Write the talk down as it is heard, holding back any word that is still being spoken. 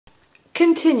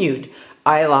continued.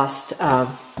 I lost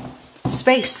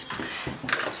space.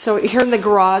 So here in the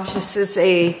garage, this is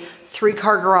a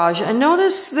 3-car garage, and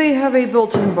notice they have a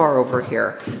built-in bar over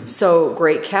here. So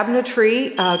great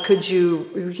cabinetry. Could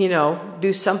you know,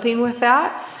 do something with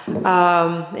that?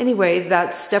 Anyway,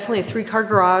 that's definitely a 3-car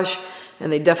garage,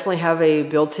 and they definitely have a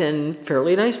built-in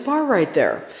fairly nice bar right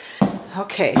there.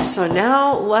 Okay, so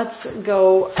now let's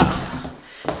go up.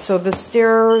 So the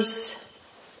stairs,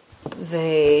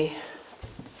 they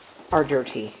are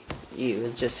dirty.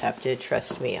 You just have to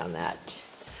trust me on that.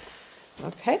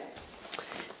 Okay,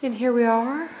 and here we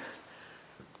are,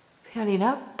 panning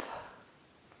up,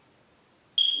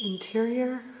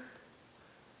 interior.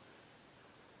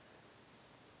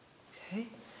 Okay,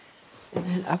 and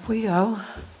then up we go.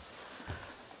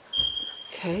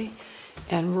 Okay,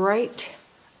 and right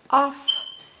off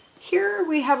here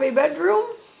we have a bedroom,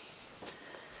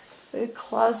 a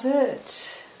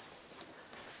closet.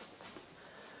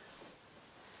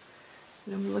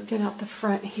 And I'm looking out the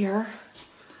front here.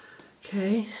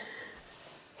 Okay.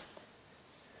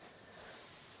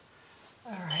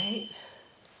 All right.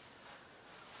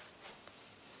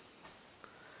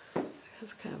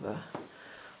 There's kind of a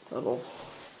little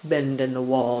bend in the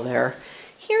wall there.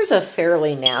 Here's a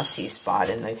fairly nasty spot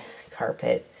in the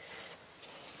carpet.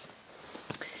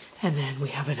 And then we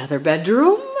have another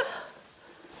bedroom.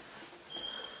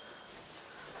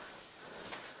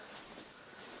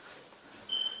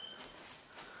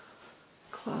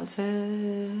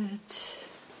 Closet.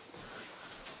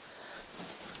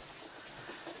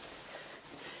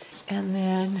 And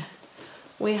then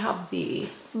we have the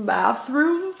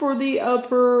bathroom for the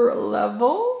upper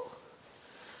level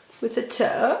with a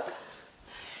tub.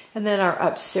 And then our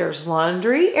upstairs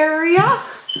laundry area.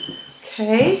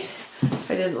 Okay.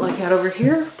 I didn't look out over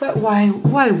here, but why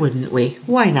wouldn't we?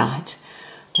 Why not?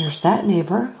 There's that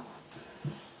neighbor.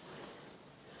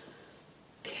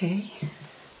 Okay.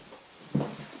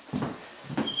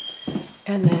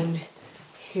 And then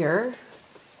here,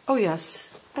 oh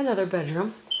yes, another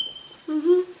bedroom.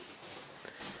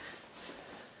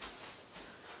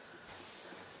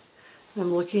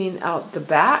 I'm looking out the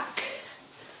back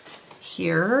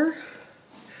here.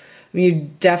 You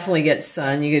definitely get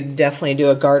sun. You could definitely do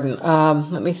a garden.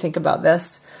 Let me think about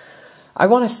this. I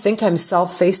want to think I'm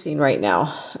south-facing right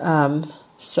now.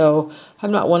 So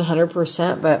I'm not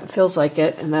 100%, but it feels like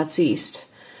it. And that's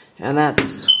east. And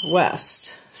that's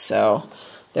west. So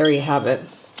there you have it.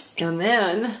 And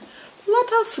then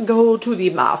let us go to the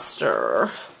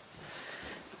master.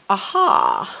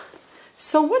 Aha.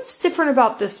 So what's different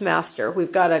about this master?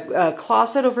 We've got a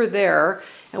closet over there.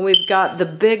 And we've got the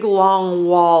big long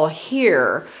wall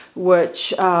here,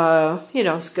 which, you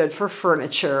know, is good for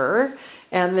furniture.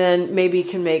 And then maybe you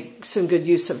can make some good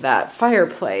use of that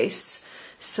fireplace.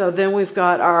 So then we've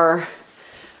got our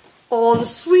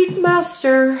ensuite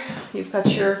master. You've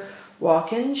got your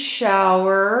walk-in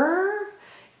shower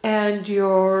and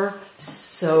your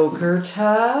soaker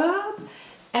tub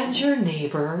and your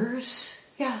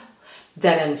neighbors. Yeah,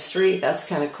 dead-end street. That's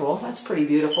kind of cool. That's pretty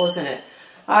beautiful, isn't it?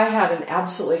 I had an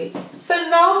absolutely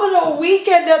phenomenal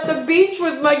weekend at the beach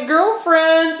with my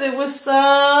girlfriends. It was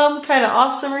some kind of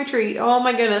awesome retreat. Oh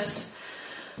my goodness.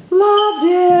 Loved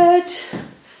it.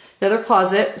 Another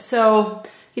closet. So,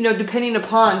 you know, depending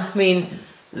upon, I mean,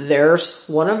 there's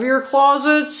one of your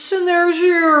closets and there's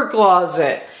your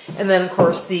closet. And then, of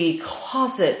course, the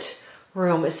closet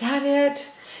room. Is that it?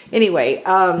 Anyway,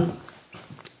 I'm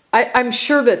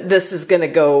sure that this is going to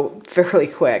go fairly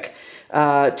quick.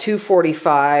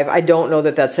 $245. I don't know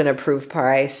that that's an approved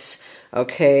price.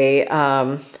 Okay.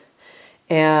 And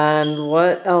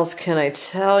what else can I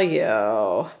tell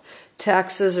you?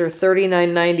 Taxes are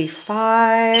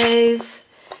 $39.95.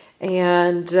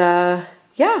 And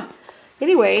yeah.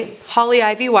 Anyway, Holly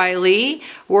Ivy-Wyllie,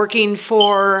 working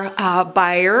for a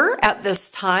buyer at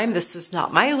this time. This is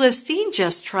not my listing,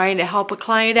 just trying to help a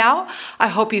client out. I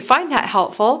hope you find that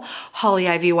helpful. Holly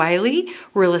Ivy-Wyllie,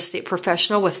 real estate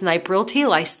professional with Knipe Realty,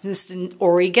 licensed in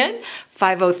Oregon,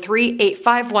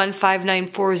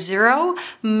 503-851-5940.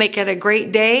 Make it a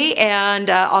great day,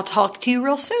 and I'll talk to you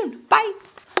real soon. Bye.